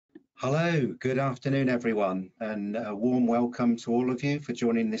Hello, good afternoon everyone, and a warm welcome to all of you for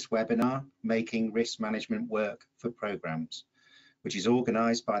joining this webinar, Making Risk Management Work for Programs, which is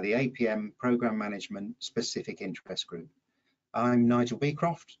organised by the APM Programme Management Specific Interest Group. I'm Nigel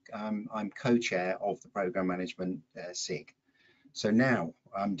Beecroft, I'm co-chair of the Programme Management SIG. So now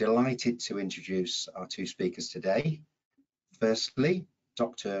I'm delighted to introduce our two speakers today. Firstly,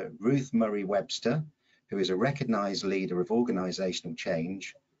 Dr. Ruth Murray-Webster, who is a recognised leader of organisational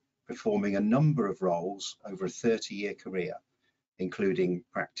change, performing a number of roles over a 30-year career, including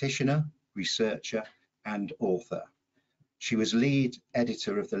practitioner, researcher, and author. She was lead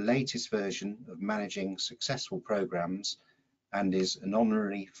editor of the latest version of Managing Successful Programs and is an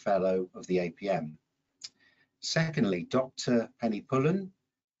honorary fellow of the APM. Secondly, Dr. Penny Pullan,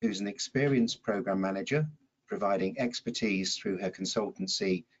 who's an experienced program manager, providing expertise through her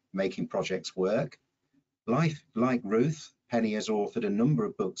consultancy, Making Projects Work. Like Ruth, Penny has authored a number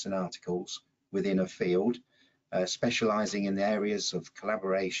of books and articles within her field, specialising in the areas of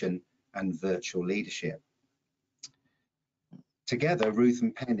collaboration and virtual leadership. Together, Ruth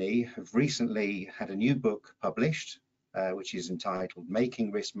and Penny have recently had a new book published, which is entitled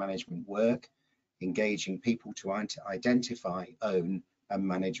Making Risk Management Work, Engaging People to Identify, Own and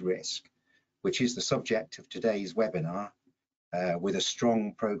Manage Risk, which is the subject of today's webinar, with a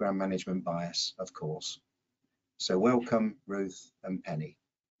strong programme management bias, of course. So welcome, Ruth and Penny.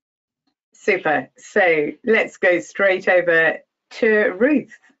 Super. So let's go straight over to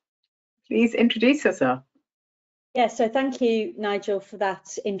Ruth. Please introduce yourself. Yeah, so thank you, Nigel, for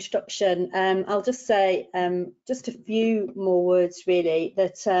that introduction. I'll just say just a few more words, really,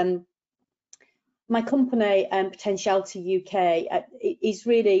 that my company, Potentiality UK, is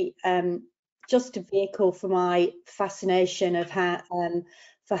really just a vehicle for my fascination of how,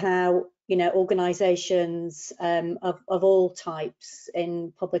 organisations of all types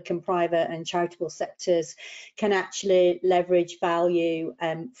in public and private and charitable sectors can actually leverage value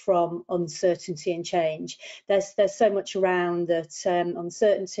from uncertainty and change. There's so much around that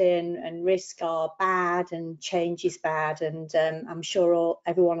uncertainty and risk are bad and change is bad, and I'm sure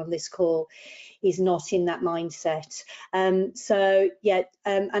everyone on this call is not in that mindset. And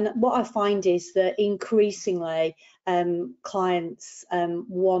what I find is that increasingly clients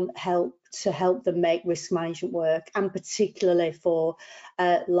want help to help them make risk management work, and particularly for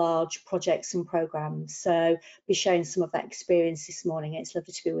large projects and programs. So be sharing some of that experience this morning. It's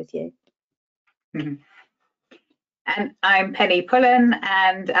lovely to be with you. Mm-hmm. And I'm Penny Pullan,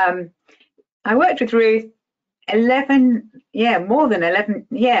 and I worked with Ruth 11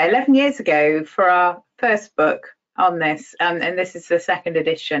 years ago for our first book on this, and this is the second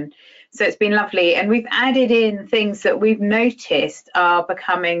edition. So it's been lovely, and we've added in things that we've noticed are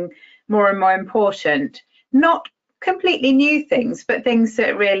becoming more and more important. Not completely new things, but things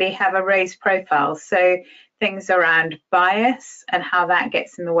that really have a raised profile. So things around bias and how that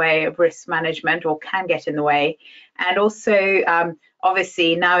gets in the way of risk management, or can get in the way. And also,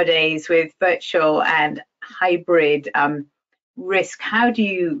 obviously, nowadays with virtual and hybrid risk, how do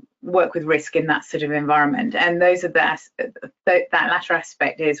you work with risk in that sort of environment? And those are that latter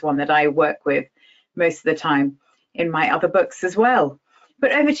aspect is one that I work with most of the time in my other books as well.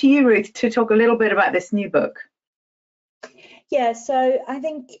 But over to you, Ruth, to talk a little bit about this new book. Yeah, so I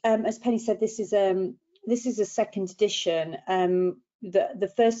think, as Penny said, this is a second edition.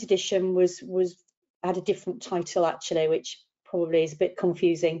 The first edition had a different title actually, which probably is a bit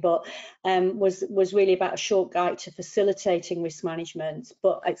confusing, but was really about a short guide to facilitating risk management.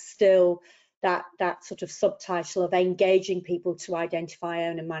 But it's still that sort of subtitle of engaging people to identify,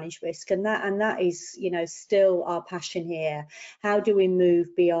 own and manage risk, and that is still our passion here. How do we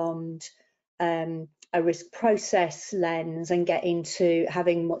move beyond a risk process lens and get into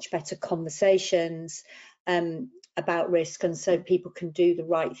having much better conversations about risk, and so people can do the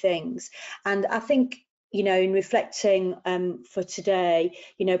right things? And I think in reflecting for today,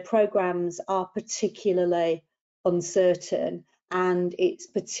 programs are particularly uncertain, and it's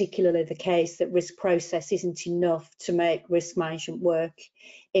particularly the case that risk process isn't enough to make risk management work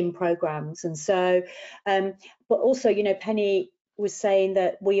in programs. And so, but also, Penny was saying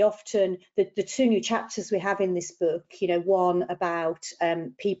that we often, the two new chapters we have in this book, one about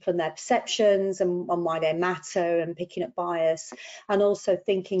people and their perceptions and why they matter and picking up bias, and also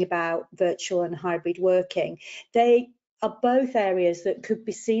thinking about virtual and hybrid working. They are both areas that could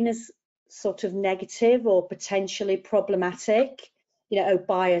be seen as sort of negative or potentially problematic.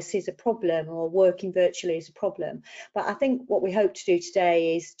 Bias is a problem, or working virtually is a problem. But I think what we hope to do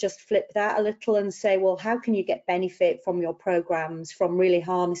today is just flip that a little and say, well, how can you get benefit from your programs from really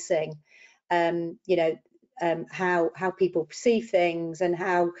harnessing how people perceive things and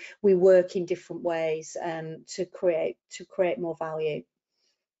how we work in different ways to create more value.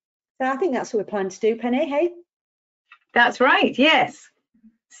 So I think that's what we plan to do, Penny. Hey, that's right. Yes.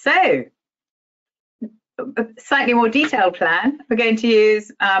 So, a slightly more detailed plan. We're going to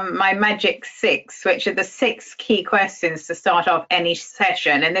use my Magic 6, which are the 6 key questions to start off any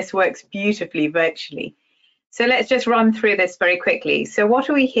session, and this works beautifully virtually. So let's just run through this very quickly. So what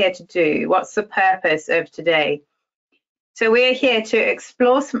are we here to do? What's the purpose of today? So we're here to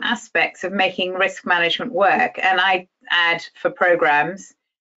explore some aspects of making risk management work, and I add for programs,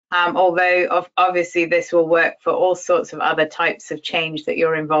 although obviously this will work for all sorts of other types of change that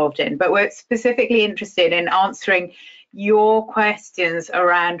you're involved in. But we're specifically interested in answering your questions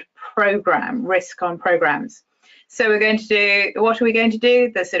around risk on programs. So we're going to do, what are we going to do?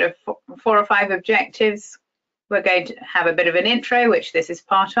 The sort of 4 or 5 objectives. We're going to have a bit of an intro, which this is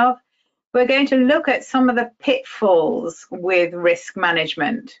part of. We're going to look at some of the pitfalls with risk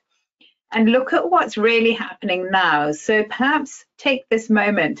management and look at what's really happening now. So perhaps take this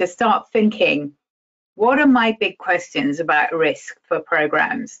moment to start thinking, what are my big questions about risk for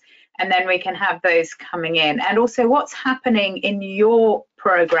programs? And then we can have those coming in. And also what's happening in your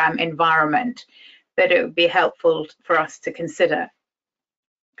program environment that it would be helpful for us to consider.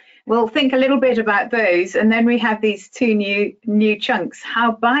 We'll think a little bit about those, and then we have these 2 new chunks,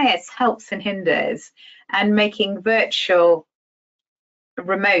 how bias helps and hinders, and making virtual,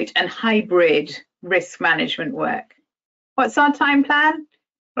 remote and hybrid risk management work. What's our time plan?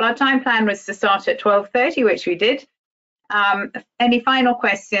 Well, our time plan was to start at 12:30, which we did. Any final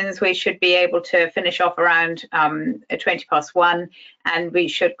questions, we should be able to finish off around 1:20, and we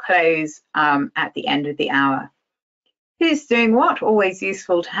should close at the end of the hour. Who's doing what? Always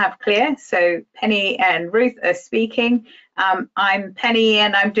useful to have clear. So Penny and Ruth are speaking. I'm Penny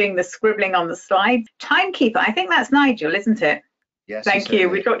and I'm doing the scribbling on the slides. Timekeeper, I think that's Nigel, isn't it? Yes. Thank you.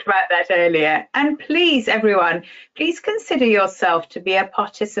 We talked about that earlier. And please, everyone, please consider yourself to be a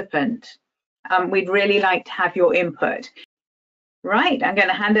participant. We'd really like to have your input. Right, I'm going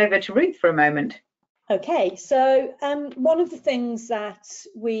to hand over to Ruth for a moment. Okay, so one of the things that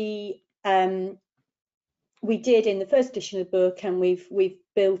we did in the first edition of the book, and we've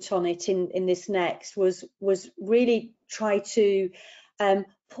built on it in this next, was really try to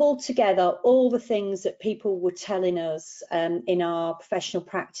pull together all the things that people were telling us in our professional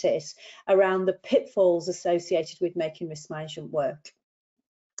practice around the pitfalls associated with making risk management work.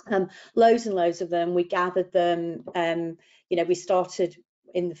 Loads and loads of them. We gathered them. You know, we started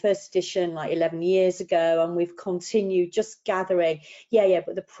in the first edition like 11 years ago, and we've continued just gathering,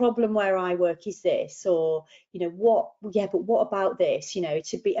 but the problem where I work is this, or but what about this,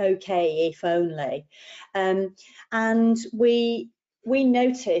 it'd be okay if only. And we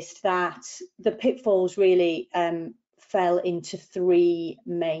noticed that the pitfalls really fell into 3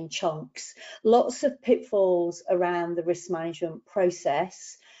 main chunks. Lots of pitfalls around the risk management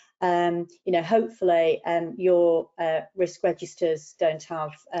process. Hopefully your risk registers don't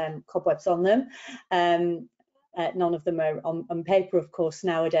have cobwebs on them. None of them are on paper, of course,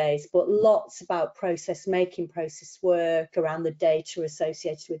 nowadays, but lots about making process work around the data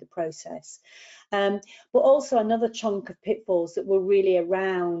associated with the process. But also another chunk of pitfalls that were really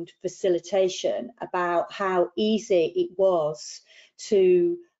around facilitation, about how easy it was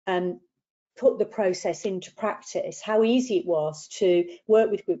to put the process into practice, how easy it was to work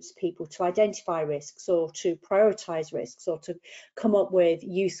with groups of people to identify risks or to prioritise risks or to come up with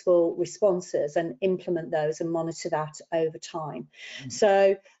useful responses and implement those and monitor that over time.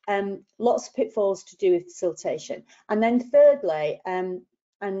 So lots of pitfalls to do with facilitation. And then thirdly, and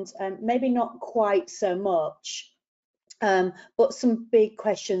maybe not quite so much, but some big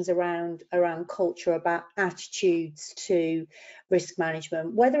questions around culture, about attitudes to risk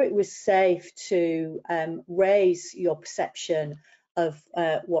management, whether it was safe to raise your perception of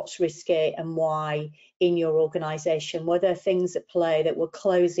what's risky and why in your organisation, were there things at play that were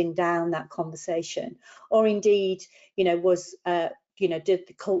closing down that conversation, or indeed, did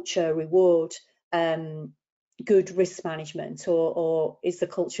the culture reward good risk management, or is the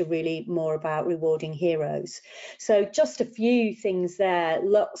culture really more about rewarding heroes? So just a few things there,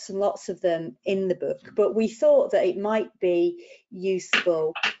 lots and lots of them in the book, but we thought that it might be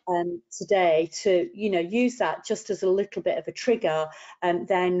useful today to use that just as a little bit of a trigger, and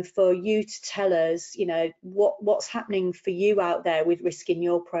then for you to tell us what's happening for you out there with risk in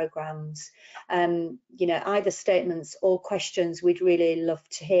your programs. Either statements or questions we'd really love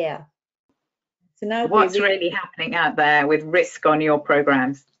to hear. So now what's really happening out there with risk on your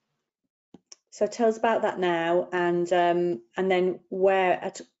programs? So tell us about that now, and then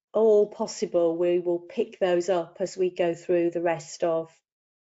where all possible, we will pick those up as we go through the rest of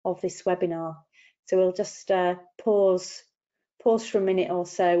this webinar. So we'll just pause for a minute or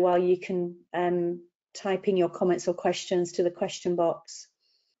so while you can type in your comments or questions to the question box.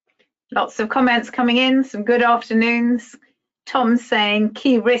 Lots of comments coming in, some good afternoons. Tom's saying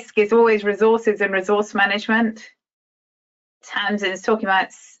key risk is always resources and resource management. Tamsin's talking about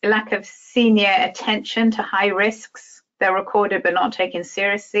lack of senior attention to high risks. They're recorded but not taken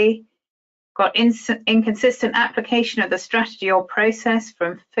seriously. Got inconsistent application of the strategy or process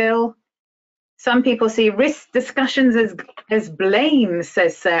from Phil. Some people see risk discussions as blame,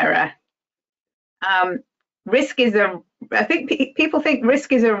 says Sarah. Risk is I think people think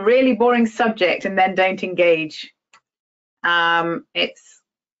risk is a really boring subject and then don't engage. It's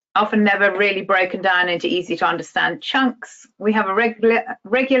often never really broken down into easy to understand chunks. We have a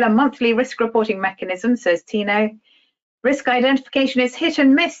regular monthly risk reporting mechanism, says Tino. Risk identification is hit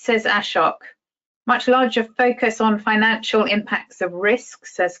and miss, says Ashok. Much larger focus on financial impacts of risk,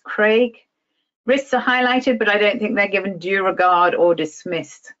 says Craig. Risks are highlighted, but I don't think they're given due regard or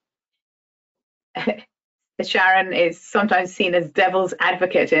dismissed. Sharon is sometimes seen as devil's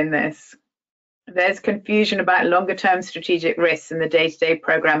advocate in this. There's confusion about longer-term strategic risks and the day-to-day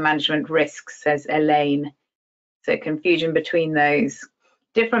program management risks, says Elaine. So confusion between those.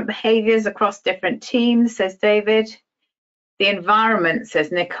 Different behaviours across different teams, says David. The environment,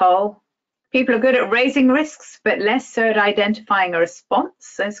 says Nicole. People are good at raising risks, but less so at identifying a response,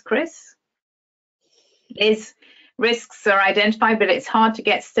 says Chris. Liz, risks are identified, but it's hard to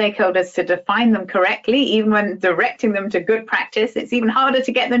get stakeholders to define them correctly. Even when directing them to good practice, it's even harder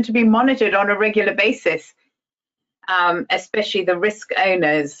to get them to be monitored on a regular basis, especially the risk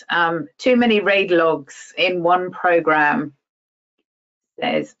owners. Too many RAID logs in one program,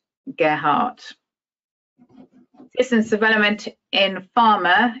 says Gerhardt. Systems development in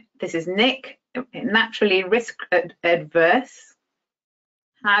pharma, this is Nick, naturally risk adverse.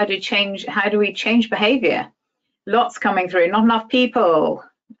 How do we change behavior? Lots coming through, not enough people.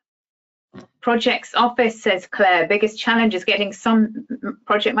 Projects office, says Claire, biggest challenge is getting some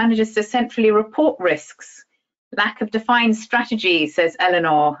project managers to centrally report risks. Lack of defined strategy, says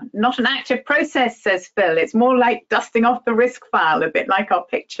Eleanor. Not an active process, says Phil. It's more like dusting off the risk file, a bit like our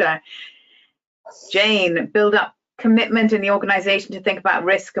picture. Jane, build up commitment in the organisation to think about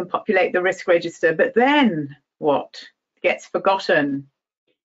risk and populate the risk register, but then what? Gets forgotten.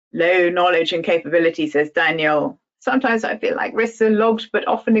 Low knowledge and capability, says Daniel. Sometimes I feel like risks are logged but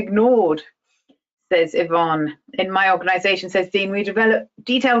often ignored, says Yvonne. In my organisation, says Dean, we develop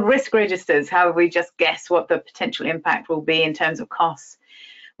detailed risk registers. However, we just guess what the potential impact will be in terms of costs.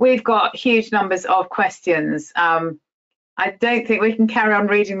 We've got huge numbers of questions. I don't think we can carry on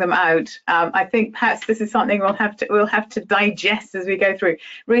reading them out. I think perhaps this is something we'll have to digest as we go through.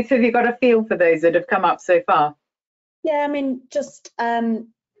 Ruth, have you got a feel for those that have come up so far? Yeah, I mean, just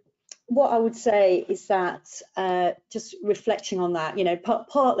what I would say is that just reflecting on that, you know,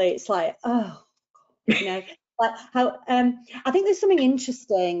 partly it's like, oh, you know, like how I think there's something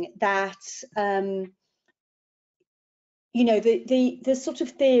interesting that you know, the sort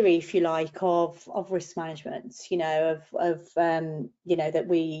of theory, if you like, of risk management, you know, of you know, that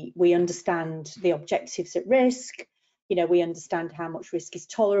we understand the objectives at risk, you know, we understand how much risk is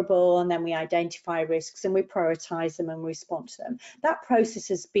tolerable, and then we identify risks and we prioritise them and respond to them. That process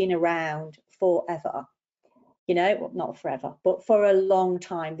has been around forever, you know, well, not forever, but for a long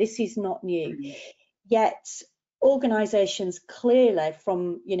time. This is not new. Yet organisations clearly,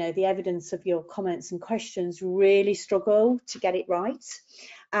 from, you know, the evidence of your comments and questions, really struggle to get it right.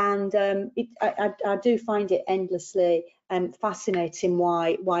 And I do find it endlessly fascinating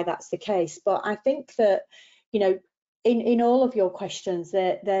why that's the case. But I think that, you know, in all of your questions,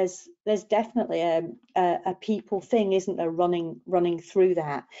 there's definitely a people thing, isn't there, running through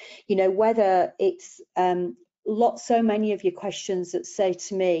that. You know, whether it's so many of your questions that say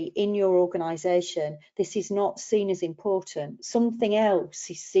to me, in your organisation, this is not seen as important, something else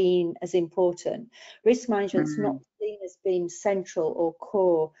is seen as important. Risk management's not seen as being central or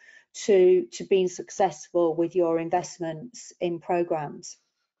core to being successful with your investments in programmes.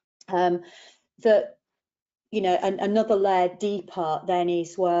 That, you know, and another layer deeper then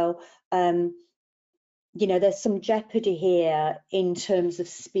is, well, you know, there's some jeopardy here in terms of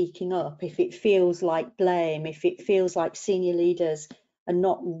speaking up. If it feels like blame, if it feels like senior leaders are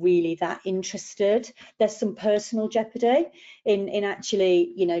not really that interested, there's some personal jeopardy in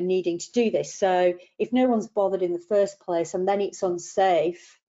actually, you know, needing to do this. So if no one's bothered in the first place and then it's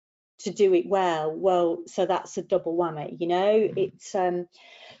unsafe to do it well, so that's a double whammy, you know. It's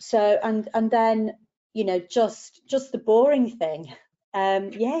so and then, you know, just the boring thing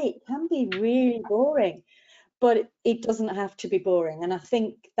yeah, it can be really boring, but it doesn't have to be boring. And I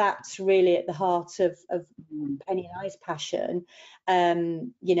think that's really at the heart of Penny and I's passion,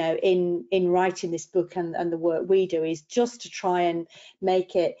 you know, in writing this book and the work we do, is just to try and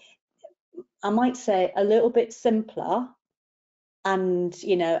make it, I might say, a little bit simpler, and,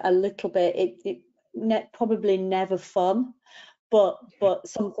 you know, a little bit, probably never fun, but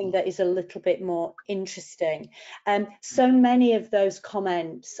something that is a little bit more interesting. So many of those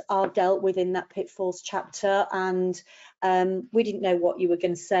comments are dealt with in that pitfalls chapter, and we didn't know what you were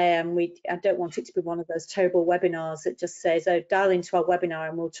going to say, and I don't want it to be one of those terrible webinars that just says, oh, dial into our webinar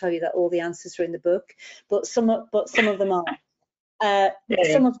and we'll tell you that all the answers are in the book, but some of them are.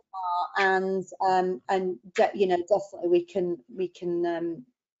 Some of them are, and you know, definitely we can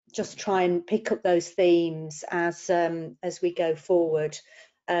just try and pick up those themes as we go forward,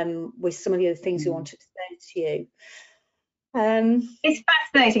 with some of the other things we wanted to say to you. It's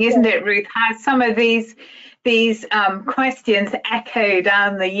fascinating, isn't it, Ruth, how some of these questions echo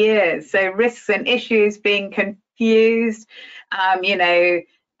down the years. So risks and issues being confused, you know,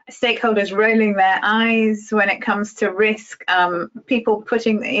 stakeholders rolling their eyes when it comes to risk, people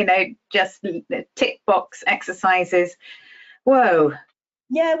putting, you know, just tick box exercises. Whoa.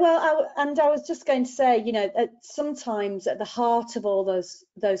 Yeah, well, I was just going to say, you know, sometimes at the heart of all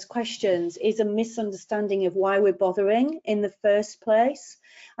those questions is a misunderstanding of why we're bothering in the first place,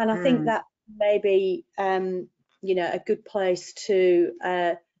 and I think that may be, you know, a good place to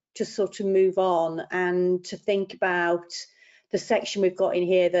sort of move on and to think about the section we've got in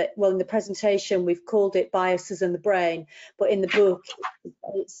here that, well, in the presentation we've called it biases and the brain, but in the book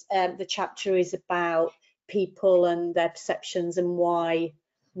it's the chapter is about people and their perceptions and why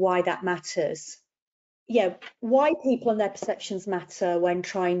that matters. Yeah, why people and their perceptions matter when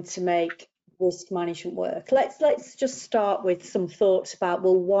trying to make risk management work. Let's just start with some thoughts about,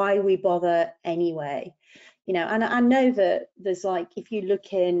 well, why we bother anyway. You know, and I know that there's, like, if you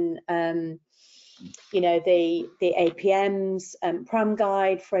look in you know, the APM's Pram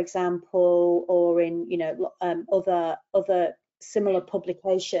Guide, for example, or in, you know, other similar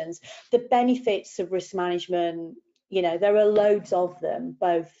publications, the benefits of risk management, you know, there are loads of them,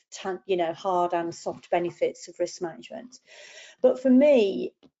 both, you know, hard and soft benefits of risk management. But for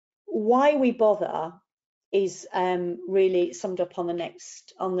me, why we bother is really summed up on the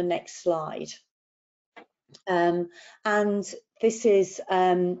next slide. And this is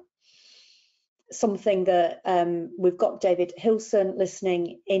something that we've got David Hilson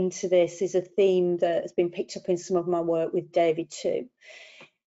listening into. This is a theme that has been picked up in some of my work with David too.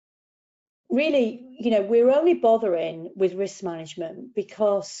 Really, you know, we're only bothering with risk management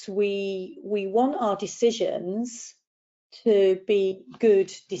because we want our decisions to be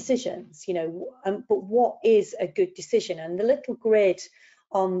good decisions, you know, but what is a good decision? And the little grid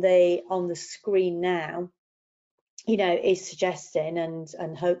on the screen now, you know, is suggesting,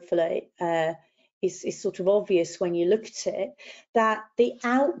 and hopefully is sort of obvious when you look at it, that the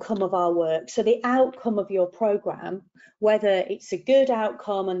outcome of our work, so the outcome of your program, whether it's a good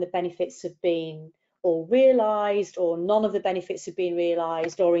outcome and the benefits have been all realized, or none of the benefits have been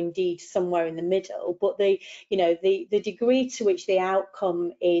realized, or indeed somewhere in the middle, but the, you know, the degree to which the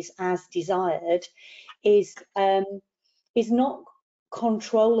outcome is as desired is not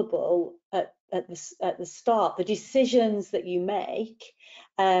controllable at the start. The decisions that you make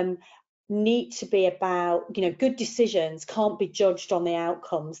need to be about, you know, good decisions can't be judged on the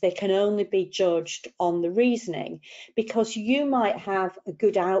outcomes. They can only be judged on the reasoning, because you might have a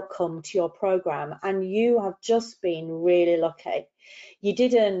good outcome to your program and you have just been really lucky. You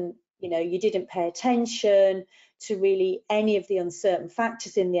didn't, you know, you didn't pay attention to really any of the uncertain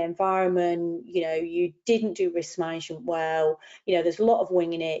factors in the environment. You know, you didn't do risk management well. You know, there's a lot of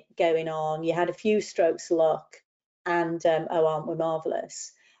winging it going on. You had a few strokes of luck, and oh, aren't we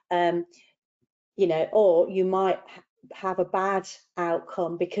marvelous? You know, or you might have a bad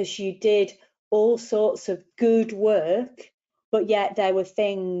outcome because you did all sorts of good work, but yet there were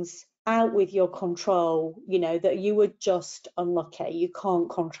things out with your control, you know, that you were just unlucky. You can't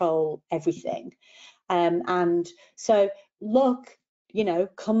control everything. And so luck, you know,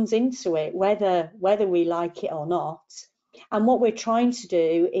 comes into it, whether we like it or not. And what we're trying to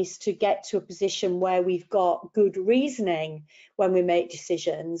do is to get to a position where we've got good reasoning when we make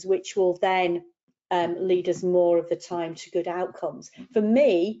decisions, which will then lead us more of the time to good outcomes. For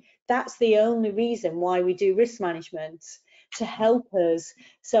me, that's the only reason why we do risk management, to help us.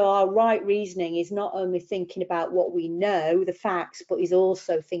 So our right reasoning is not only thinking about what we know, the facts, but is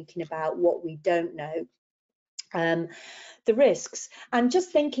also thinking about what we don't know. the risks. And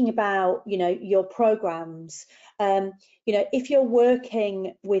just thinking about, you know, your programs, you know, if you're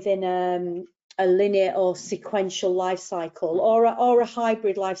working within a linear or sequential life cycle, or a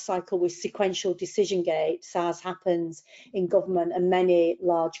hybrid life cycle with sequential decision gates, as happens in government and many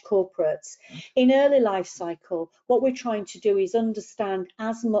large corporates, in early life cycle, what we're trying to do is understand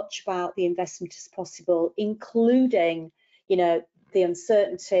as much about the investment as possible, including, you know, the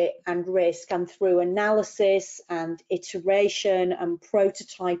uncertainty and risk, and through analysis and iteration and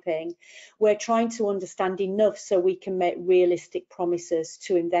prototyping, we're trying to understand enough so we can make realistic promises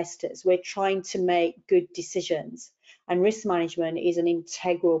to investors. We're trying to make good decisions, and risk management is an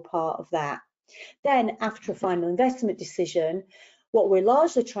integral part of that. Then after a final investment decision, what we're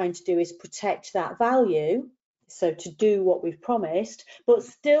largely trying to do is protect that value, so to do what we've promised, but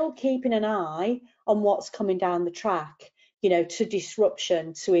still keeping an eye on what's coming down the track, you know, to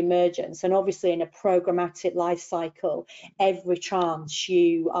disruption, to emergence. And obviously in a programmatic life cycle, every tranche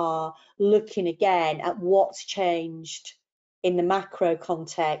you are looking again at what's changed in the macro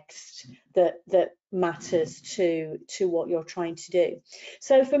context that matters to what you're trying to do.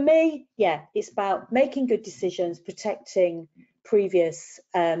 So for me, yeah, it's about making good decisions, protecting previous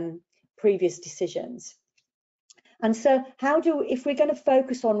decisions. And so if we're going to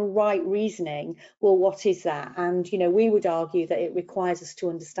focus on right reasoning, well, what is that? And, you know, we would argue that it requires us to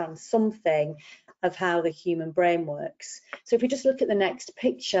understand something of how the human brain works. So if we just look at the next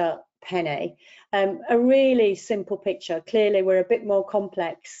picture, Penny, a really simple picture. Clearly, we're a bit more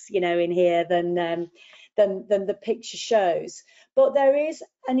complex, you know, in here than the picture shows. But there is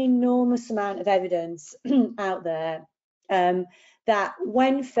an enormous amount of evidence out there that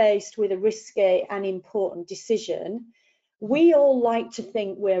when faced with a risky and important decision, we all like to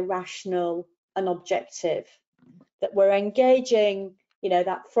think we're rational and objective, that we're engaging, you know,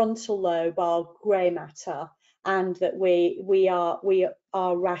 that frontal lobe, our grey matter, and that we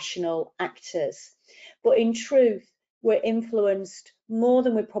are rational actors. But in truth, we're influenced more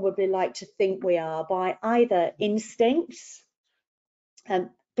than we probably like to think we are by either instincts, and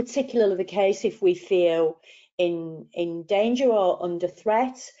particularly the case if we feel in danger or under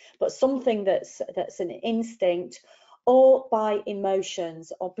threat, but something that's an instinct, or by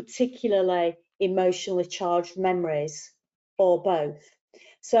emotions, or particularly emotionally charged memories, or both.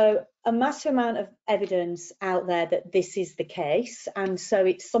 So a massive amount of evidence out there that this is the case, and so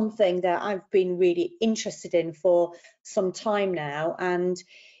it's something that I've been really interested in for some time now. And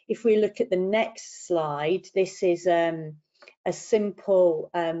if we look at the next slide, this is a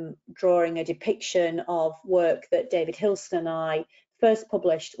simple drawing, a depiction of work that David Hilston and I first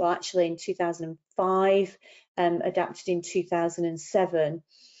published, well, actually in 2005, adapted in 2007.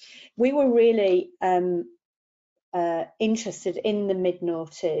 We were really interested in the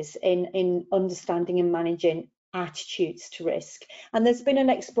mid-noughties in understanding and managing attitudes to risk. And there's been an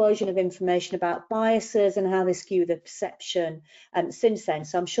explosion of information about biases and how they skew the perception since then.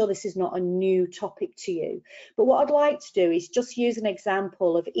 So I'm sure this is not a new topic to you. But what I'd like to do is just use an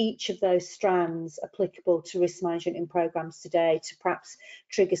example of each of those strands applicable to risk management in programs today to perhaps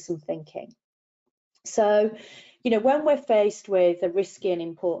trigger some thinking. So, you know, when we're faced with a risky and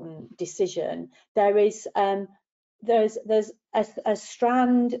important decision, there's a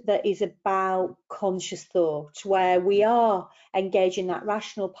strand that is about conscious thought, where we are engaging that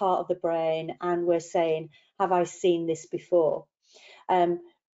rational part of the brain and we're saying, have I seen this before?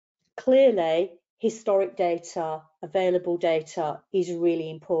 Clearly, historic data, available data is really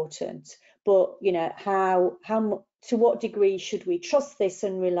important, but, you know, to what degree should we trust this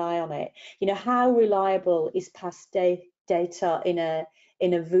and rely on it? You know, how reliable is past data in a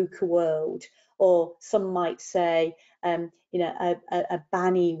VUCA world? Or some might say, you know, a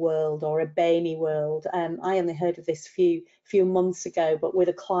BANI world or a BANI world. I only heard of this few months ago, but with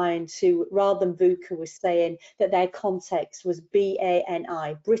a client who, rather than VUCA, was saying that their context was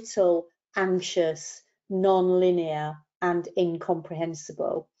BANI, brittle, anxious, non-linear, and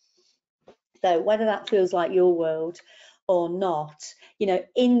incomprehensible. So whether that feels like your world or not, you know,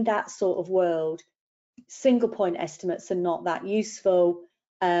 in that sort of world, single point estimates are not that useful.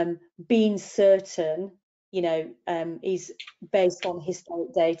 Being certain, you know, is based on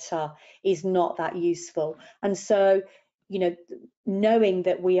historic data is not that useful. And so, you know, knowing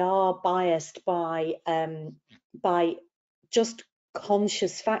that we are biased by just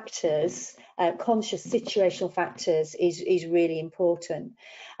conscious factors, conscious situational factors is really important.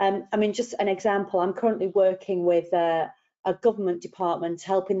 I mean, just an example, I'm currently working with a government department,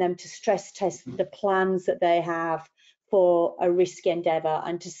 helping them to stress test the plans that they have for a risky endeavour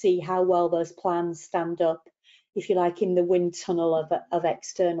and to see how well those plans stand up if you like, in the wind tunnel of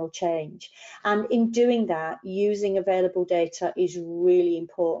external change. And in doing that, using available data is really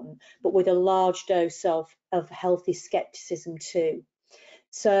important, but with a large dose of healthy skepticism too.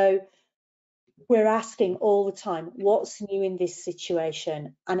 So we're asking all the time, what's new in this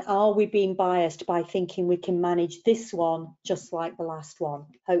situation? And are we being biased by thinking we can manage this one just like the last one?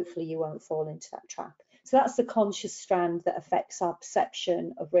 Hopefully you won't fall into that trap. So that's the conscious strand that affects our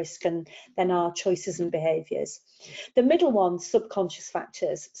perception of risk and then our choices and behaviours. The middle one, subconscious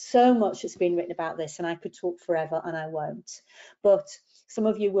factors. So much has been written about this, and I could talk forever and I won't. But some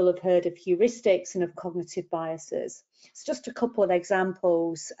of you will have heard of heuristics and of cognitive biases. It's just a couple of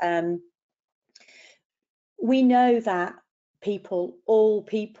examples. We know that all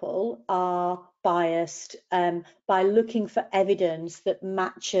people are biased by looking for evidence that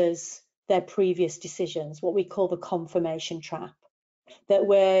matches their previous decisions, what we call the confirmation trap. That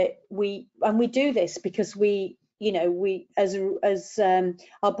we do this because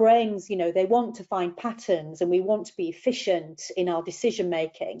our brains, they want to find patterns and we want to be efficient in our decision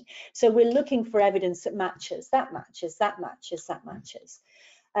making. So we're looking for evidence that matches, that matches, that matches, that matches.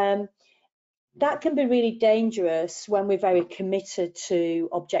 That can be really dangerous when we're very committed to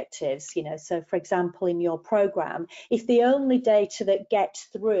objectives, so for example, in your program, if the only data that gets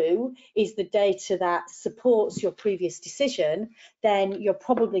through is the data that supports your previous decision, then you're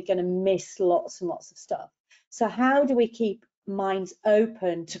probably going to miss lots and lots of stuff. So how do we keep minds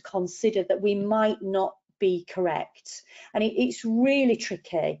open to consider that we might not be correct? And it's really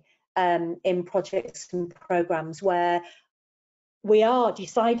tricky in projects and programs where we are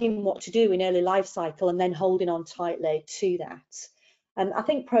deciding what to do in early life cycle and then holding on tightly to that. And I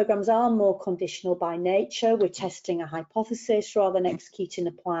think programs are more conditional by nature. We're testing a hypothesis rather than executing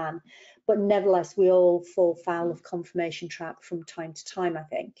a plan, but nevertheless, we all fall foul of confirmation trap from time to time, I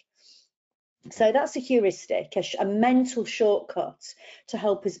think. So that's a heuristic, a mental shortcut to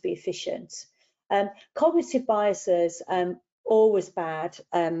help us be efficient. Cognitive biases, always bad,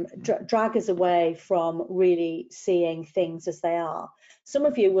 drag us away from really seeing things as they are. Some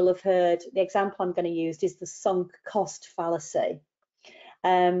of you will have heard, the example I'm going to use is the sunk cost fallacy.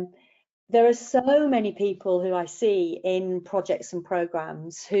 There are so many people who I see in projects and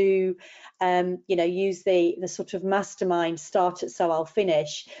programs who, use the sort of mastermind start it so I'll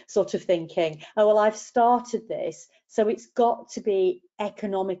finish sort of thinking, oh, well, I've started this, so it's got to be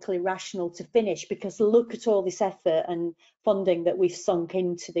economically rational to finish because look at all this effort and funding that we've sunk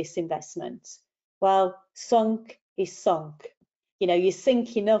into this investment. Well, sunk is sunk. You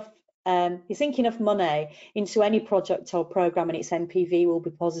sink enough money into any project or program and its NPV will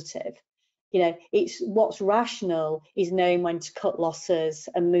be positive. It's what's rational is knowing when to cut losses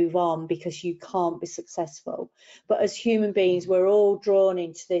and move on because you can't be successful. But as human beings, we're all drawn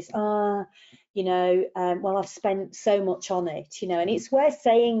into this, well, I've spent so much on it, and it's where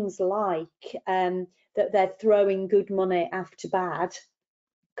sayings like that they're throwing good money after bad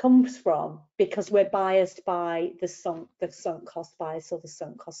comes from, because we're biased by the sunk cost bias or the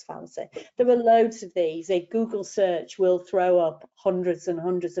sunk cost fallacy. There are loads of these. A Google search will throw up hundreds and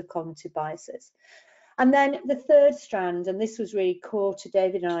hundreds of cognitive biases. And then the third strand, and this was really core to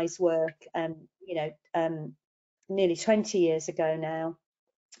David and I's work, nearly 20 years ago now,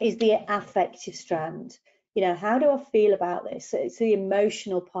 is the affective strand. How do I feel about this? It's the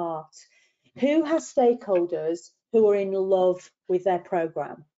emotional part. Who has stakeholders who are in love with their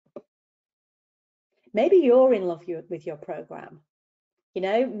program? Maybe you're in love with your program,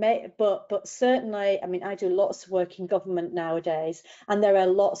 but certainly, I do lots of work in government nowadays, and there are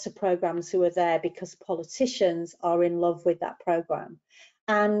lots of programs who are there because politicians are in love with that program.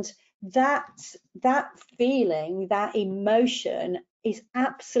 And that feeling, that emotion is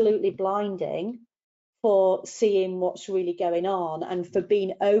absolutely blinding for seeing what's really going on and for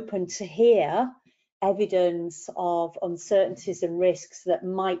being open to hear evidence of uncertainties and risks that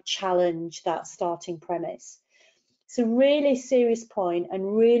might challenge that starting premise. It's a really serious point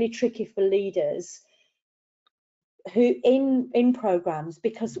and really tricky for leaders who in programs,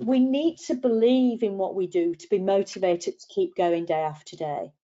 because we need to believe in what we do to be motivated to keep going day after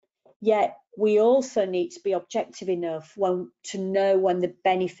day. Yet we also need to be objective enough to know when the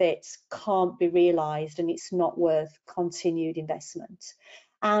benefits can't be realised and it's not worth continued investment.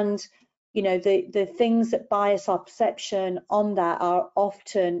 And the things that bias our perception on that are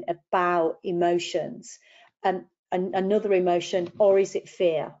often about emotions. And another emotion, or is it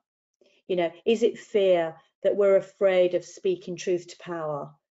fear? Is it fear that we're afraid of speaking truth to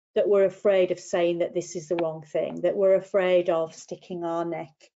power, that we're afraid of saying that this is the wrong thing, that we're afraid of sticking our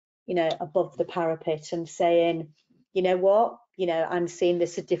neck, above the parapet and saying, you know what, I'm seeing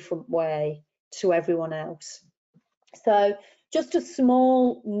this a different way to everyone else. So just a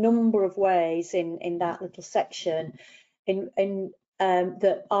small number of ways in that little section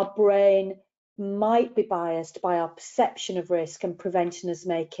that our brain might be biased by our perception of risk and preventing us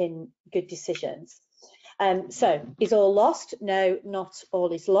making good decisions. So is all lost? No, not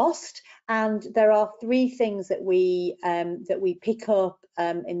all is lost. And there are 3 things that we pick up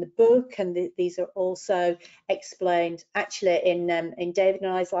in the book, and these are also explained actually in David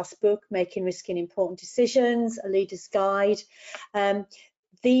and I's last book, Making Risky and Important Decisions: A Leader's Guide.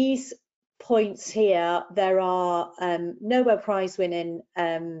 These points here, there are Nobel Prize winning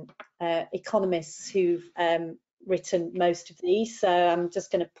economists who've written most of these, so I'm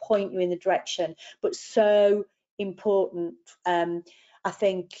just going to point you in the direction, but so important, I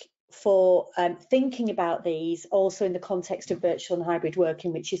think, for thinking about these also in the context of virtual and hybrid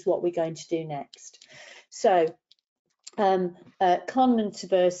working, which is what we're going to do next. So Kahneman and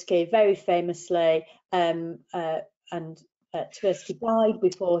Tversky very famously, and Tversky died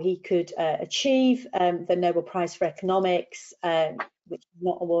before he could achieve the Nobel Prize for Economics, which was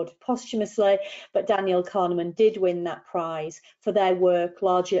not awarded posthumously, but Daniel Kahneman did win that prize for their work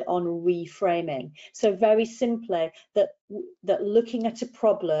largely on reframing. So very simply, that looking at a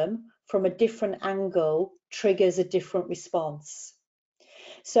problem from a different angle triggers a different response.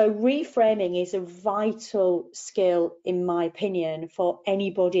 So reframing is a vital skill, in my opinion, for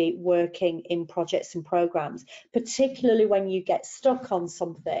anybody working in projects and programs, particularly when you get stuck on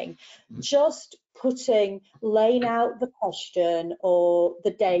something. Just laying out the question or the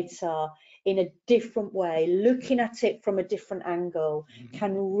data in a different way, looking at it from a different angle,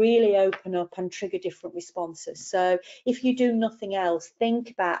 can really open up and trigger different responses. So if you do nothing else, think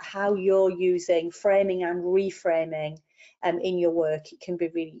about how you're using framing and reframing in your work. It can be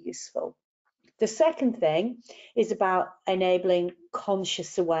really useful. The second thing is about enabling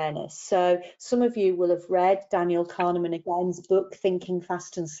conscious awareness. So some of you will have read Daniel Kahneman again's book, Thinking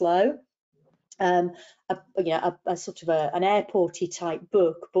Fast and Slow. A sort of an airporty type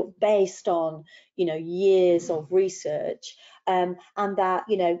book, but based on years of research, and that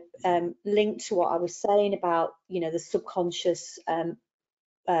linked to what I was saying about the subconscious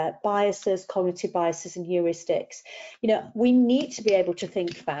biases, cognitive biases and heuristics. We need to be able to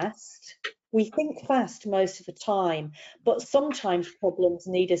think fast. We think fast most of the time, but sometimes problems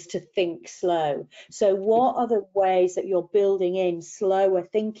need us to think slow. So what are the ways that you're building in slower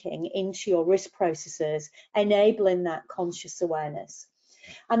thinking into your risk processes, enabling that conscious awareness?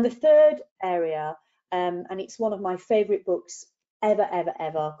 And the third area, and it's one of my favorite books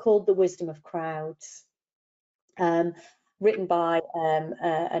ever, called The Wisdom of Crowds. Written by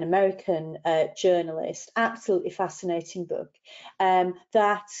an American journalist, absolutely fascinating book,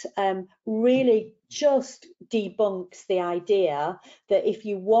 that really just debunks the idea that if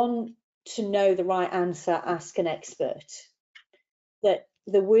you want to know the right answer, ask an expert. That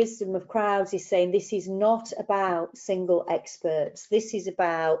the wisdom of crowds is saying this is not about single experts. This is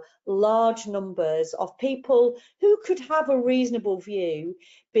about large numbers of people who could have a reasonable view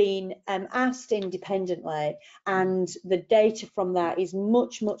being asked independently, and the data from that is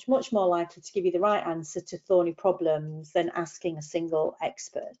much more likely to give you the right answer to thorny problems than asking a single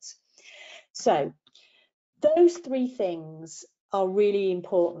expert. So those 3 things are really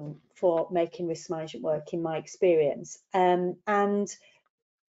important for making risk management work, in my experience. And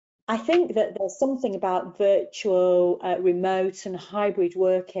I think that there's something about virtual, remote and hybrid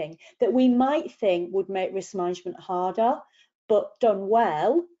working that we might think would make risk management harder, but done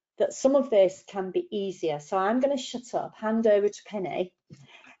well, that some of this can be easier. So I'm going to shut up, hand over to Penny,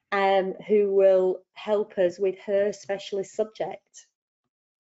 who will help us with her specialist subject.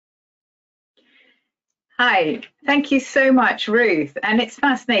 Hi, thank you so much, Ruth. And it's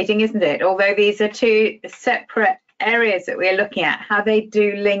fascinating, isn't it? Although these are 2 separate areas that we're looking at, how they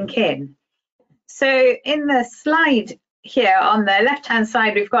do link in. So in the slide here on the left-hand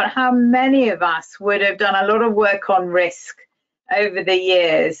side, we've got how many of us would have done a lot of work on risk over the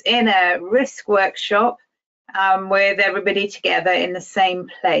years in a risk workshop with everybody together in the same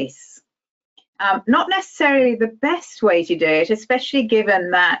place. Not necessarily the best way to do it, especially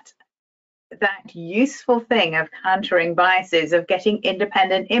given that useful thing of countering biases, of getting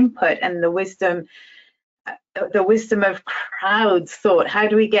independent input, and the wisdom of crowds thought. How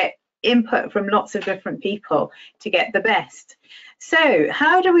do we get input from lots of different people to get the best? So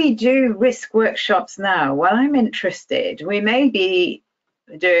how do we do risk workshops now? Well, I'm interested. We maybe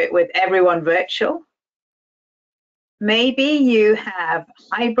do it with everyone virtual. Maybe you have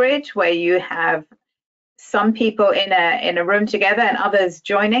hybrid, where you have some people in a room together and others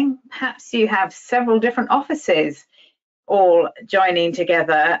joining. Perhaps you have several different offices all joining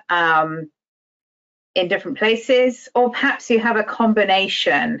together. in different places, or perhaps you have a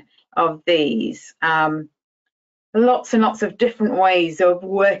combination of these. Lots and lots of different ways of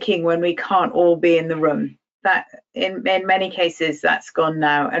working when we can't all be in the room. That in many cases that's gone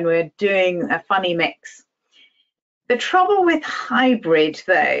now, and we're doing a funny mix. The trouble with hybrid,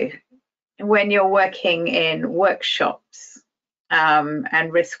 though, when you're working in workshops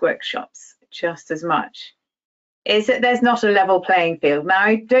and risk workshops just as much, is that there's not a level playing field. Now,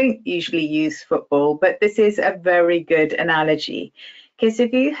 I don't usually use football, but this is a very good analogy, because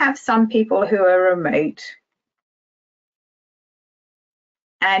if you have some people who are remote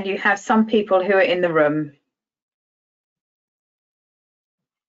and you have some people who are in the room,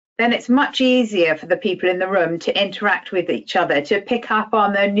 then it's much easier for the people in the room to interact with each other, to pick up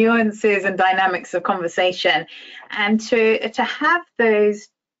on the nuances and dynamics of conversation, and to have those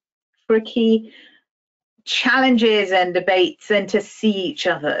tricky challenges and debates, and to see each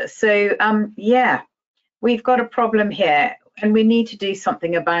other. So yeah, we've got a problem here and we need to do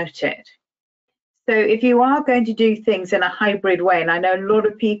something about it. So if you are going to do things in a hybrid way, and I know a lot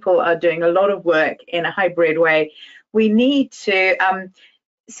of people are doing a lot of work in a hybrid way, we need to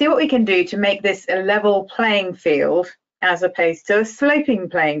see what we can do to make this a level playing field as opposed to a sloping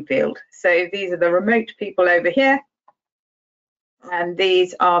playing field. So these are the remote people over here, and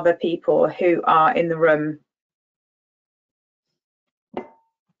these are the people who are in the room.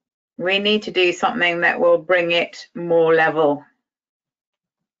 We need to do something that will bring it more level.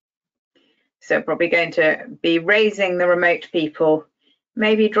 So probably going to be raising the remote people,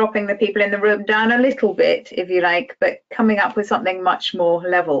 maybe dropping the people in the room down a little bit, if you like, but coming up with something much more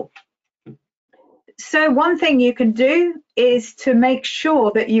level. So one thing you can do is to make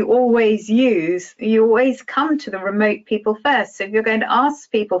sure that you always come to the remote people first. So if you're going to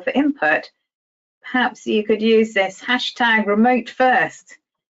ask people for input, perhaps you could use this hashtag remote first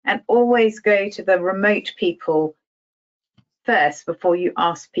and always go to the remote people first before you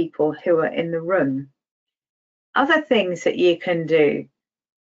ask people who are in the room. Other things that you can do,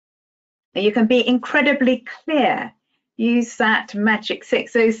 you can be incredibly clear. Use that magic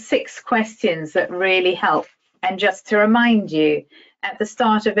 6, those 6 questions that really help. And just to remind you, at the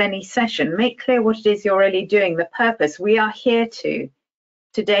start of any session, make clear what it is you're really doing, the purpose. We are here to.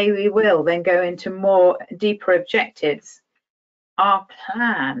 Today we will then go into more deeper objectives. Our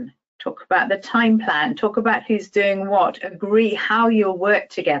plan, talk about the time plan, talk about who's doing what, agree how you'll work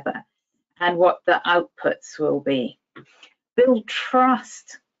together and what the outputs will be. Build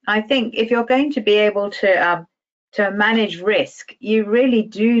trust. I think if you're going to be able to manage risk, you really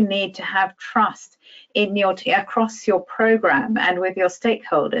do need to have trust in your across your program and with your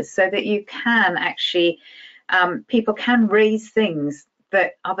stakeholders, so that you can actually people can raise things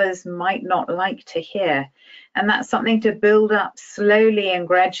that others might not like to hear, and that's something to build up slowly and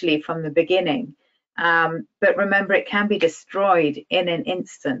gradually from the beginning. But remember, it can be destroyed in an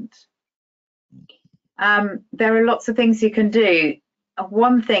instant. There are lots of things you can do.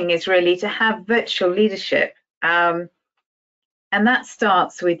 One thing is really to have virtual leadership, and that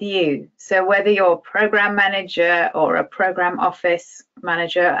starts with you. So whether you're a program manager or a program office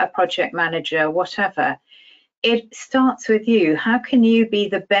manager, a project manager, whatever, it starts with you. How can you be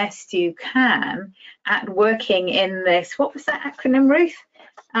the best you can at working in this? What was that acronym, Ruth?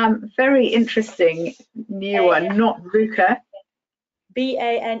 Very interesting new one, not VUCA.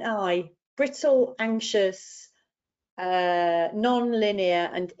 BANI, brittle, anxious, non-linear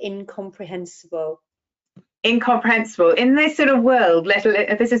and incomprehensible. Incomprehensible in this sort of world.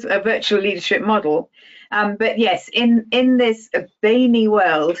 This is a virtual leadership model, but yes, in this veiny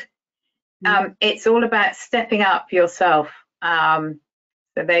world, it's all about stepping up yourself. So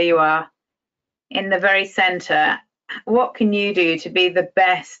there you are in the very center. What can you do to be the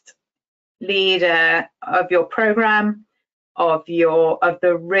best leader of your program, of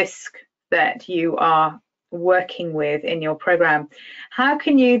the risk that you are working with in your program? How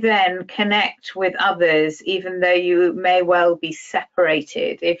can you then connect with others, even though you may well be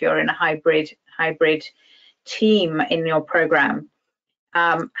separated if you're in a hybrid team in your program?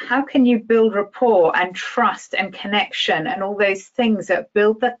 How can you build rapport and trust and connection and all those things that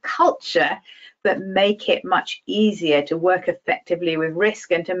build the culture that make it much easier to work effectively with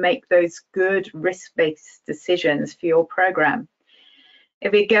risk and to make those good risk-based decisions for your program?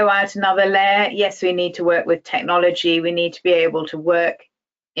 If we go out another layer, yes, we need to work with technology. We need to be able to work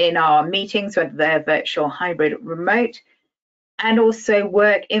in our meetings, whether they're virtual, hybrid, remote, and also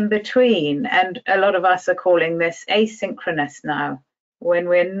work in between. And a lot of us are calling this asynchronous now, when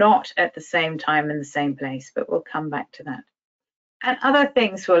we're not at the same time in the same place, but we'll come back to that. And other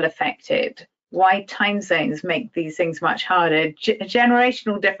things will affect it. why time zones make these things much harder.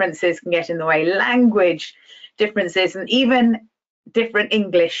 Generational differences can get in the way, language differences, and even different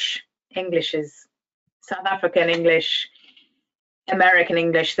Englishes, South African English, American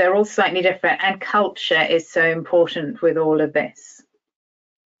English, they're all slightly different, and culture is so important with all of this.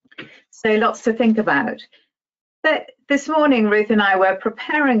 So lots to think about. But this morning, Ruth and I were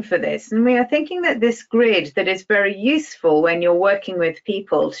preparing for this, and we are thinking that this grid that is very useful when you're working with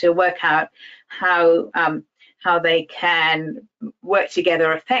people to work out how they can work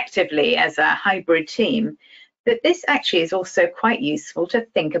together effectively as a hybrid team, that this actually is also quite useful to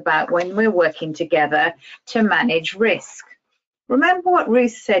think about when we're working together to manage risk. Remember what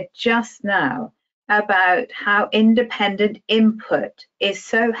Ruth said just now about how independent input is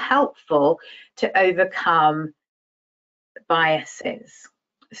so helpful to overcome biases.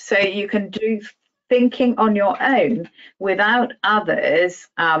 So you can do thinking on your own without others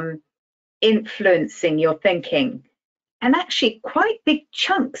influencing your thinking. And actually quite big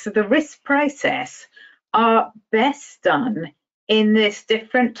chunks of the risk process are best done in this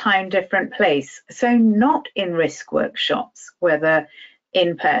different time, different place. So not in risk workshops, whether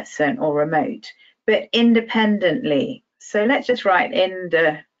in person or remote, but independently. So let's just write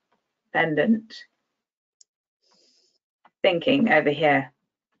independent thinking over here.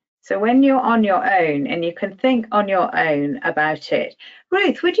 So when you're on your own and you can think on your own about it.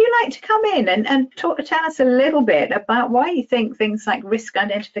 Ruth, would you like to come in and tell us a little bit about why you think things like risk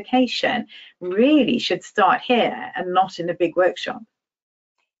identification really should start here and not in a big workshop?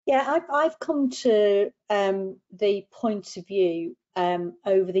 Yeah, I've come to the point of view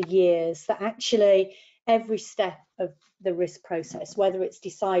over the years that actually every step of the risk process, whether it's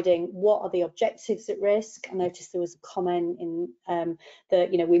deciding what are the objectives at risk. I noticed there was a comment in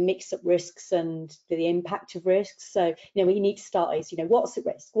that, you know, we mix up risks and the impact of risks. So, you know, we need to start is, you know, what's at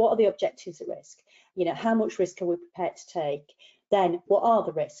risk? What are the objectives at risk? You know, how much risk are we prepared to take? Then what are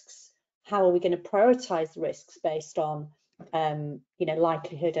the risks? How are we going to prioritize the risks based on you know,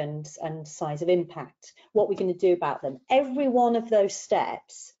 likelihood and size of impact? What we're going to do about them? Every one of those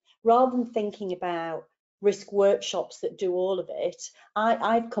steps, rather than thinking about risk workshops that do all of it,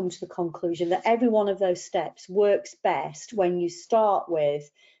 I've come to the conclusion that every one of those steps works best when you start with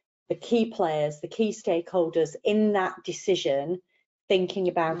the key players, the key stakeholders in that decision, thinking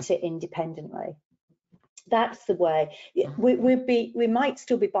about it independently. That's the way. We might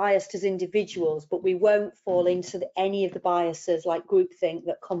still be biased as individuals, but we won't fall into any of the biases like groupthink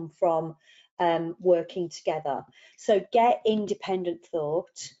that come from working together. So get independent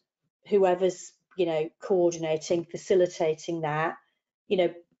thought, whoever's, you know, coordinating, facilitating that, you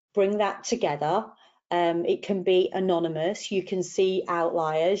know, bring that together. It can be anonymous. You can see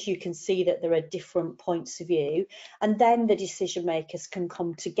outliers. You can see that there are different points of view, and then the decision makers can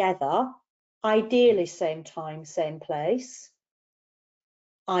come together, ideally same time, same place,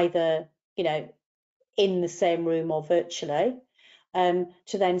 either, you know, in the same room or virtually,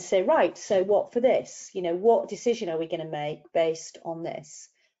 to then say, right, so what for this? You know, what decision are we going to make based on this?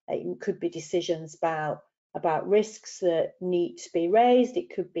 It could be decisions about risks that need to be raised.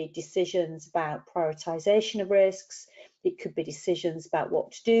 It could be decisions about prioritization of risks. It could be decisions about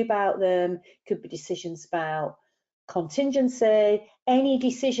what to do about them. It could be decisions about contingency. Any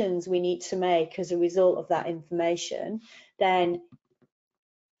decisions we need to make as a result of that information, then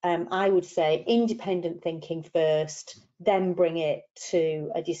I would say independent thinking first, then bring it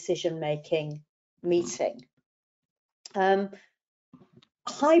to a decision-making meeting.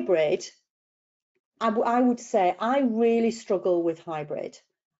 Hybrid, I would say I really struggle with hybrid.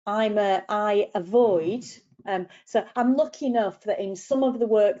 I avoid, so I'm lucky enough that in some of the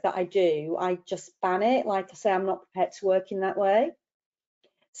work that I do, I just ban it. Like I say, I'm not prepared to work in that way.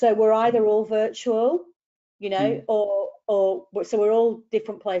 So we're either all virtual, you know, or so we're all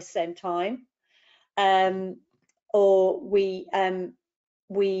different place, same time, or we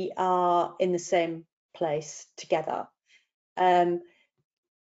are in the same place together.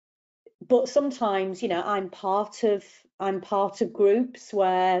 But sometimes, you know, I'm part of groups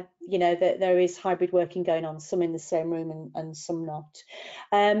where, you know, that there is hybrid working going on, some in the same room and some not.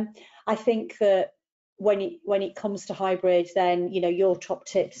 I think that when it comes to hybrid, then, you know, your top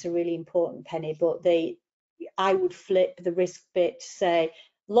tips are really important, Penny, but I would flip the risk bit to say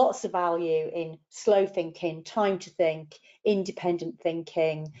lots of value in slow thinking, time to think, independent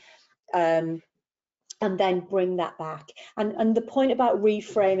thinking, and then bring that back. And the point about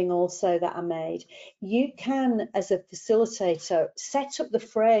reframing also that I made, you can, as a facilitator, set up the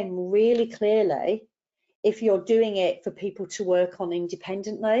frame really clearly if you're doing it for people to work on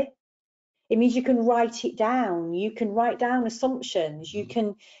independently. It means you can write it down. You can write down assumptions. You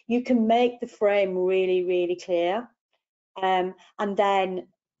can make the frame really, really clear, and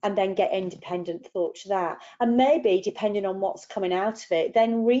then get independent thought to that. And maybe depending on what's coming out of it,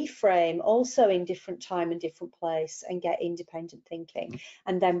 then reframe also in different time and different place and get independent thinking,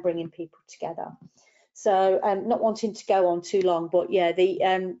 and then bringing people together. So not wanting to go on too long, but yeah, the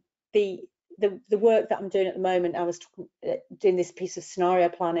work that I'm doing at the moment, I was doing this piece of scenario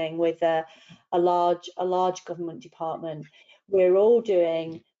planning with a large government department. We're all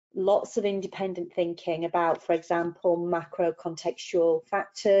doing lots of independent thinking about, for example, macro contextual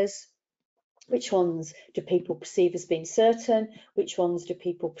factors. Which ones do people perceive as being certain? Which ones do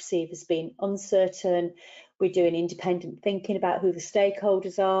people perceive as being uncertain? We're doing independent thinking about who the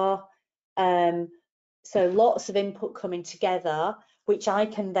stakeholders are. So lots of input coming together, which I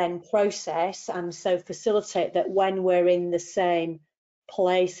can then process and so facilitate that when we're in the same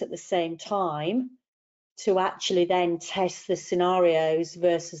place at the same time, to actually then test the scenarios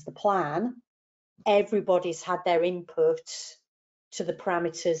versus the plan, everybody's had their input to the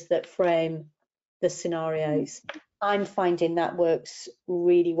parameters that frame the scenarios. I'm finding that works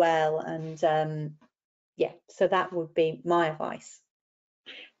really well, and yeah, so that would be my advice.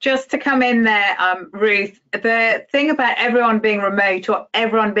 Just to come in there, Ruth, the thing about everyone being remote or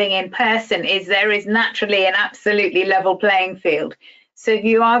everyone being in person is there is naturally an absolutely level playing field. So if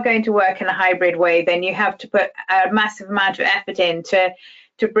you are going to work in a hybrid way, then you have to put a massive amount of effort in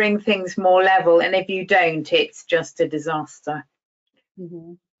to bring things more level. And if you don't, it's just a disaster.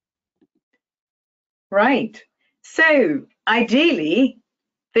 Mm-hmm. Right. So ideally,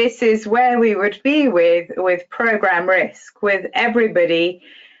 this is where we would be with program risk, with everybody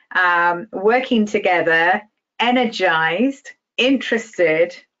working together, energized,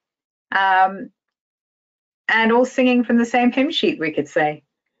 interested, and all singing from the same hymn sheet, we could say.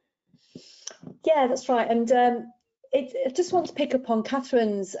 Yeah, that's right. And I just want to pick up on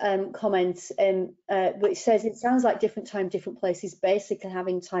Catherine's comments, which says it sounds like different time, different places, basically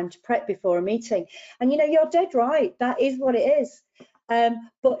having time to prep before a meeting. And, you know, you're dead right. That is what it is.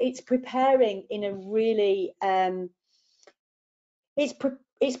 But it's preparing in a really,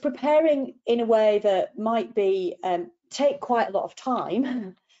 it's preparing in a way that might be take quite a lot of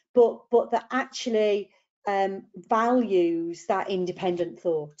time, but that actually values that independent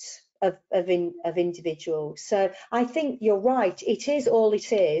thought of individuals. So I think you're right. It is all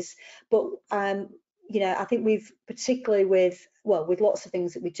it is, but you know, I think we've particularly with lots of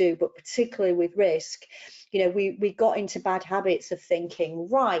things that we do, but particularly with risk, you know, we got into bad habits of thinking,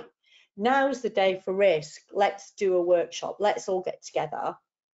 right, now's the day for risk. Let's do a workshop. Let's all get together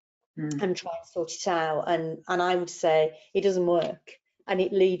and try and sort it out. And I would say it doesn't work. And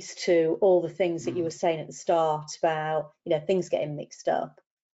it leads to all the things that you were saying at the start about, you know, things getting mixed up,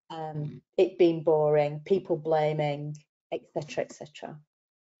 it being boring, people blaming, etc., etc.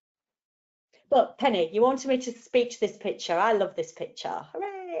 But Penny, you wanted me to speak to this picture. I love this picture.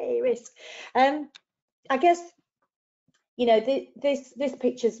 Hooray, risk. I guess, you know, this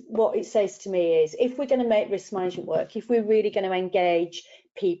picture's what it says to me is, if we're going to make risk management work, if we're really going to engage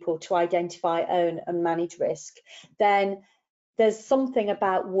people to identify, own and manage risk, then there's something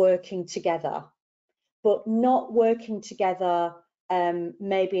about working together, but not working together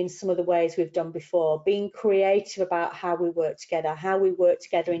maybe in some of the ways we've done before, being creative about how we work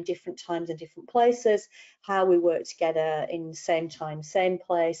together in different times and different places, how we work together in the same time, same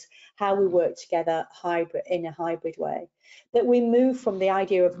place, how we work together in a hybrid way. That we move from the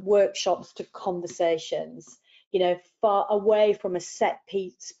idea of workshops to conversations, you know, far away from a set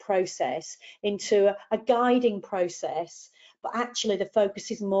piece process into a guiding process. But actually the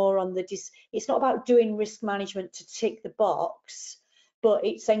focus is more on it's not about doing risk management to tick the box, but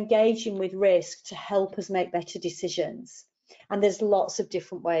it's engaging with risk to help us make better decisions. And there's lots of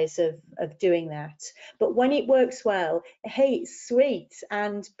different ways of doing that. But when it works well, hey, it's sweet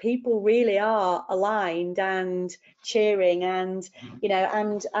and people really are aligned and cheering, and, you know,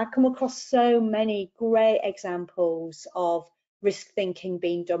 and I come across so many great examples of risk thinking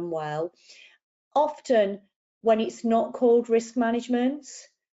being done well. Often when it's not called risk management,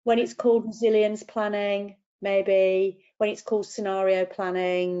 when it's called resilience planning, maybe when it's called scenario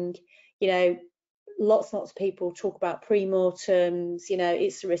planning, you know, lots and lots of people talk about pre-mortems, you know,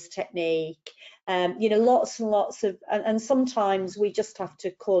 it's a risk technique, you know, lots and lots of, and sometimes we just have to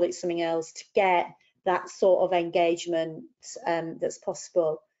call it something else to get that sort of engagement that's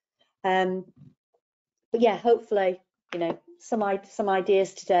possible. But yeah, hopefully, you know, some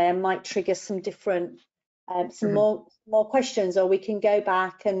ideas today and might trigger some different some more questions, or we can go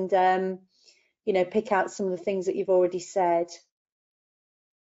back and you know, pick out some of the things that you've already said.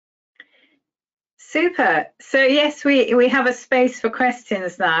 Super. So yes, we have a space for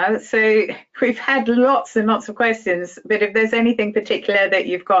questions now. So we've had lots and lots of questions, but if there's anything particular that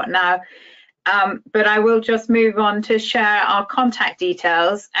you've got now, but I will just move on to share our contact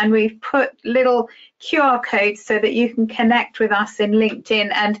details, and we've put little QR codes so that you can connect with us in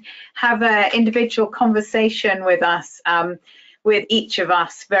LinkedIn and have an individual conversation with us, with each of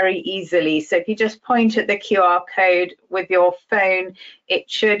us very easily. So if you just point at the QR code with your phone, it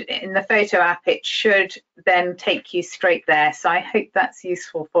should, in the photo app, it should then take you straight there. So I hope that's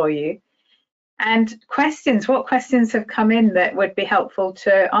useful for you. And questions, what questions have come in that would be helpful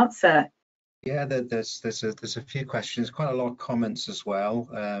to answer? Yeah, there's a few questions, quite a lot of comments as well.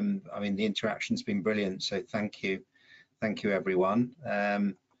 I mean, the interaction's been brilliant, so thank you everyone.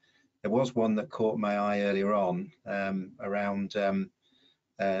 There was one that caught my eye earlier on around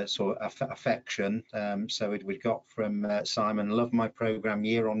sort of affection. So we got from Simon, love my program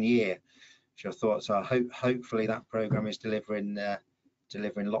year on year, which I thought, so hopefully that program is delivering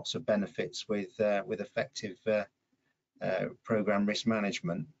lots of benefits with effective program risk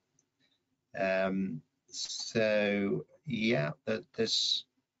management. So yeah, there's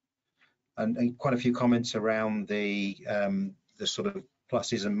and quite a few comments around the sort of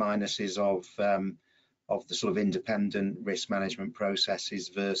pluses and minuses of the sort of independent risk management processes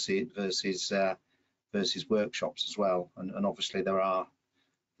versus workshops as well, and obviously there are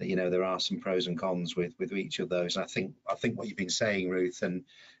some pros and cons with each of those. And I think what you've been saying, Ruth and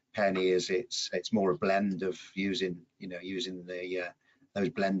Penny, is it's more a blend of using the those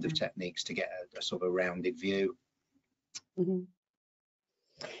blend of techniques to get a sort of a rounded view. Mm-hmm.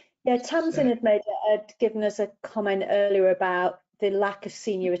 Yeah, Tamsin had given us a comment earlier about the lack of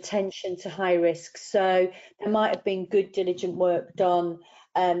senior attention to high risk. So there might have been good diligent work done,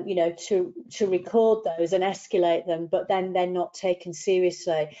 to record those and escalate them, but then they're not taken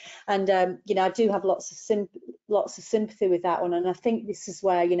seriously. And I do have lots of sympathy with that one. And I think this is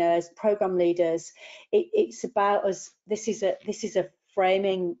where, as program leaders, it's about us. This is a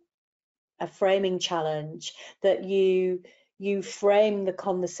framing challenge, that you frame the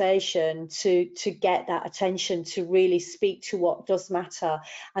conversation to get that attention, to really speak to what does matter.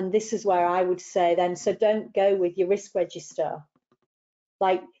 And this is where I would say then, so don't go with your risk register.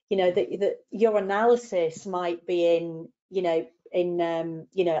 Like, your analysis might be in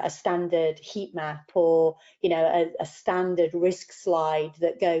a standard heat map, or a standard risk slide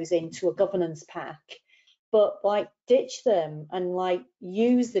that goes into a governance pack. But ditch them and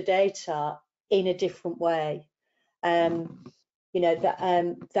use the data in a different way. That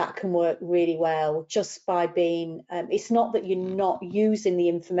can work really well, just by being, it's not that you're not using the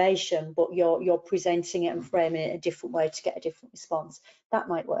information, but you're presenting it and framing it a different way to get a different response. That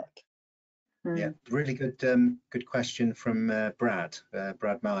might work. Yeah, really good question from Brad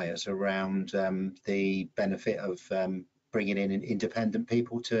Myers around the benefit of bringing in independent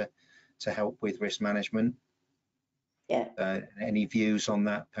people to help with risk management. Yeah. Any views on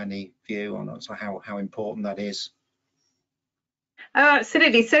that, Penny? View on how important that is? Oh,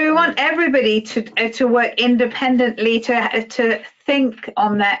 absolutely. So we want everybody to work independently, to think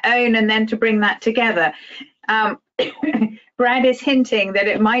on their own, and then to bring that together. Brad is hinting that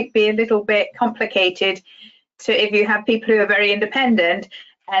it might be a little bit complicated if you have people who are very independent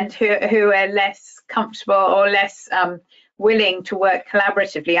and who are less comfortable or less willing to work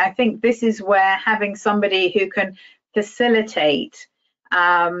collaboratively. I think this is where having somebody who can facilitate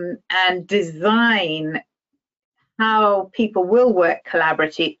and design how people will work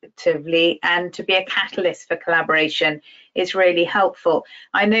collaboratively and to be a catalyst for collaboration is really helpful.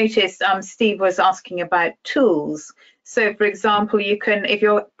 I noticed Steve was asking about tools. So for example, you can, if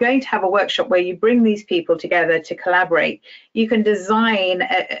you're going to have a workshop where you bring these people together to collaborate, you can design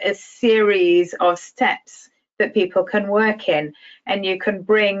a series of steps that people can work in, and you can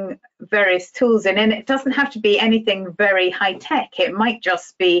bring various tools in, and it doesn't have to be anything very high tech. It might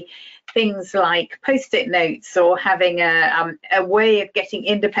just be things like post-it notes, or having a way of getting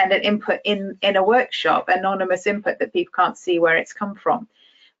independent input in a workshop, anonymous input that people can't see where it's come from,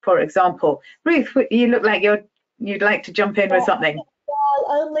 for example. Ruth, you look like you'd like to jump in with something.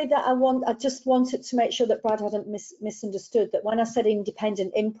 Well, only that I just wanted to make sure that Brad hadn't misunderstood that when I said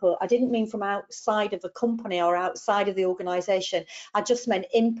independent input, I didn't mean from outside of the company or outside of the organisation. I just meant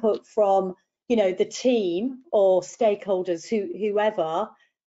input from, the team or stakeholders, whoever,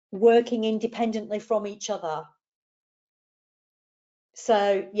 working independently from each other.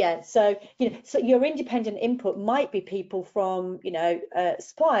 So yeah, so your independent input might be people from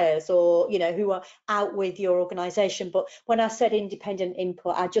suppliers, or who are out with your organization. But when I said independent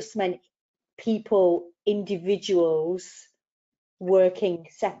input, I just meant people, individuals, working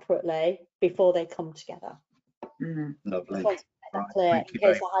separately before they come together. Lovely. Just want to make that clear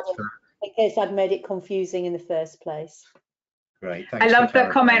in case I'd made it confusing in the first place. Great. I love the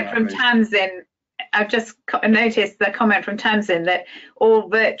comment from Tamsin. I've just noticed the comment from Tamsin that all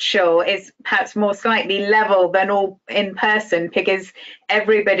virtual is perhaps more slightly level than all in person because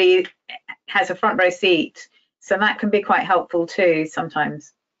everybody has a front row seat. So that can be quite helpful too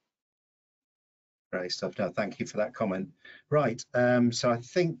sometimes. Great stuff. No, thank you for that comment. Right, so I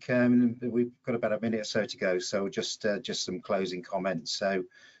think we've got about a minute or so to go, so just some closing comments. So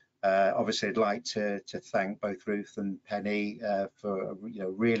obviously I'd like to thank both Ruth and Penny for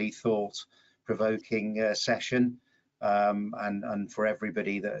really thought-provoking session, and for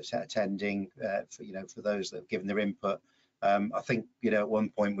everybody that's attending, for those that have given their input. I think at one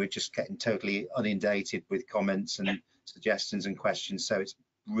point we're just getting totally inundated with comments and suggestions and questions, so it's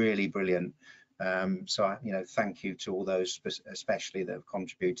really brilliant. So thank you to all those especially that have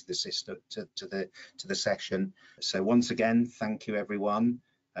contributed to the system to the session. So once again, thank you everyone,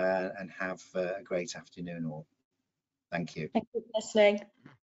 and have a great afternoon all. Thank you. Thank you for listening.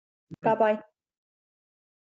 Bye bye.